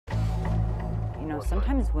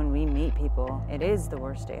sometimes when we meet people, it is the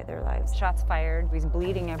worst day of their lives. Shots fired, he's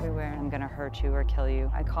bleeding everywhere. I'm gonna hurt you or kill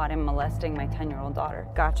you. I caught him molesting my 10-year-old daughter.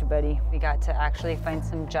 Gotcha, buddy. We got to actually find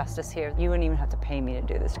some justice here. You wouldn't even have to pay me to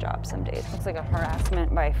do this job some days. Looks like a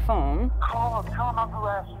harassment by phone. Call him, tell him I'm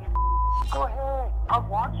harassing you. Go ahead, I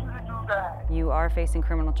want you to do that. You are facing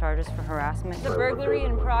criminal charges for harassment. The burglary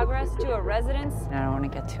in progress to a residence. I don't want to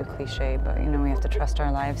get too cliche, but you know, we have to trust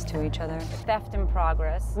our lives to each other. Theft in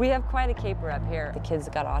progress. We have quite a caper up here. The kid's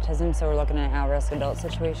got autism, so we're looking at an at-risk adult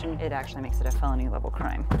situation. It actually makes it a felony level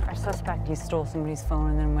crime. Our suspect, he stole somebody's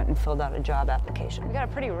phone and then went and filled out a job application. We got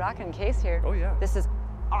a pretty rockin' case here. Oh yeah. This is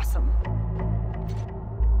awesome.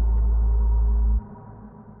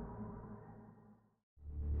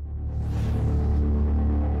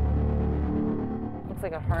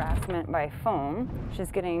 Like a harassment by phone. She's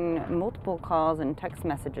getting multiple calls and text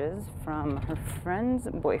messages from her friend's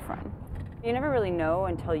boyfriend. You never really know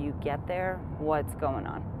until you get there what's going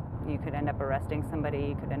on. You could end up arresting somebody,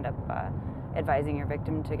 you could end up advising your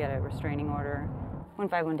victim to get a restraining order.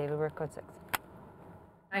 151 David Burke, code 6.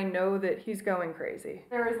 I know that he's going crazy.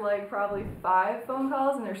 There was like probably 5 phone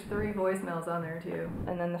calls and there's 3 voicemails on there too.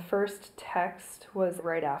 And then the first text was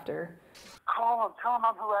right after. Call him, tell him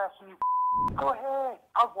I'm harassing you. Go ahead,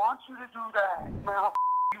 I want you to do that. Man, I'll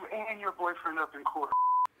you and your boyfriend up in court.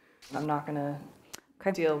 I'm not gonna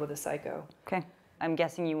deal with a psycho. Okay. I'm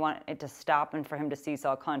guessing you want it to stop and for him to cease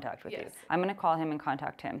all contact with you. I'm gonna call him and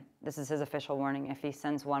contact him. This is his official warning. If he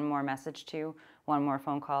sends one more message to you, one more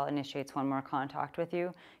phone call, initiates one more contact with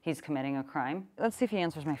you, he's committing a crime. Let's see if he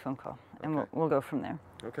answers my phone call, and we'll go from there.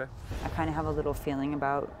 Okay. I kind of have a little feeling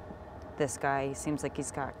about this guy. He seems like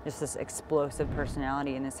he's got just this explosive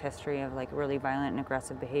personality and this history of like really violent and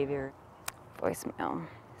aggressive behavior. Voicemail.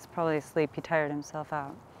 He's probably asleep. He tired himself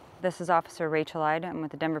out. This is Officer Rachel Eid. I'm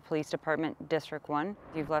with the Denver Police Department, District 1.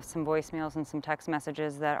 You've left some voicemails and some text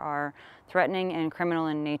messages that are threatening and criminal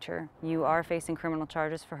in nature. You are facing criminal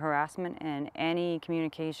charges for harassment, and any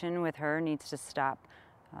communication with her needs to stop.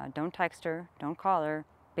 Don't text her, don't call her.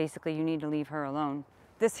 Basically, you need to leave her alone.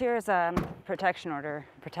 This here is a protection order.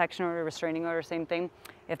 Protection order, restraining order, same thing.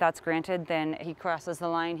 If that's granted, then he crosses the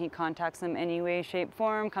line, he contacts them any way, shape,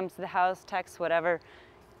 form, comes to the house, texts, whatever.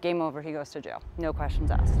 Game over, he goes to jail. No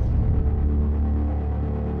questions asked.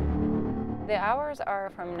 The hours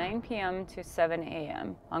are from 9 p.m. to 7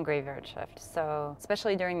 a.m. on graveyard shift. So,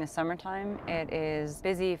 especially during the summertime, it is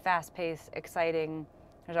busy, fast-paced, exciting.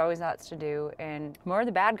 There's always lots to do, and more of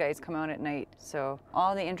the bad guys come out at night. So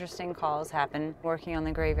all the interesting calls happen working on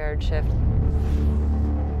the graveyard shift.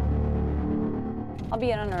 I'll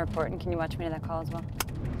be in on a report, and can you watch me to that call as well?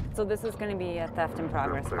 So this is going to be a theft in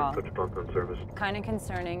progress call. Kind of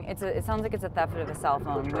concerning. It sounds like it's a theft of a cell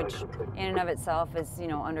phone, which in and of itself is, you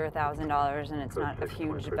know, under $1,000, and it's not a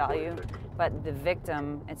huge value. But the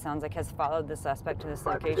victim, it sounds like, has followed the suspect to this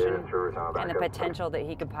location, and the potential that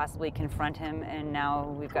he could possibly confront him, and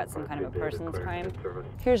now we've got some kind of a person's crime.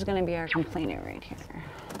 Here's going to be our complainant right here.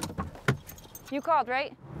 You called,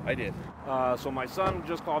 right? I did. So my son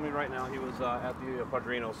just called me right now. He was at the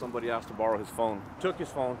Padrino. Somebody asked to borrow his phone. Took his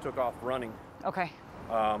phone, took off running. Okay.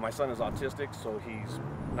 My son is autistic, so he's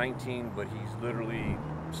 19, but he's literally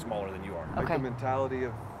smaller than you are. Okay. Like the mentality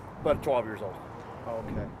of... About 12 years old.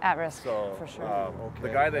 Okay. At risk, So, for sure. The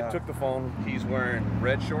guy that took the phone, he's wearing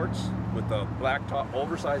red shorts with a black top,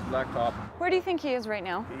 oversized black top. Where do you think he is right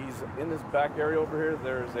now? He's in this back area over here.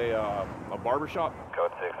 There's a barber shop.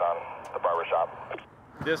 Code 6 on the barber shop.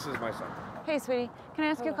 This is my son. Hey, sweetie, can I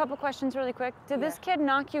ask you a couple questions really quick? Did this kid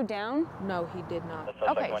knock you down? No, he did not.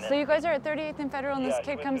 Okay, so you guys are at 38th and Federal, and this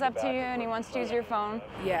kid comes up to you and he wants to use your phone.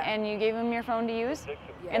 Yeah. And you gave him your phone to use? Yeah.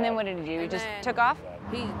 And then what did he do? He And just then took off?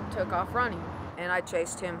 He took off running, and I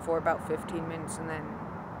chased him for about 15 minutes, and then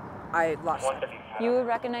I lost him. You would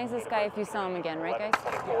recognize this guy if you saw him again, right, guys?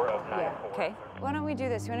 Yeah. Okay. Why don't we do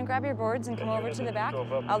this? You want to grab your boards and come over to the back?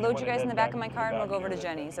 I'll load you guys in the back of my car and we'll go over to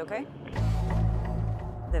Jenny's, okay?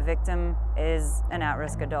 The victim is an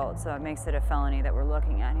at-risk adult, so it makes it a felony that we're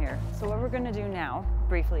looking at here. So what we're gonna do now,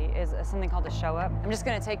 briefly, is something called a show up. I'm just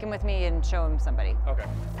gonna take him with me and show him somebody. Okay.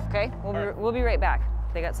 Okay? We'll be right back.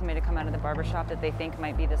 They got somebody to come out of the barber shop that they think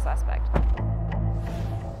might be the suspect.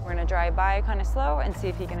 We're gonna drive by kind of slow and see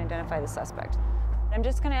if he can identify the suspect. I'm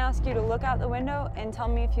just gonna ask you to look out the window and tell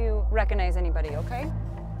me if you recognize anybody, okay?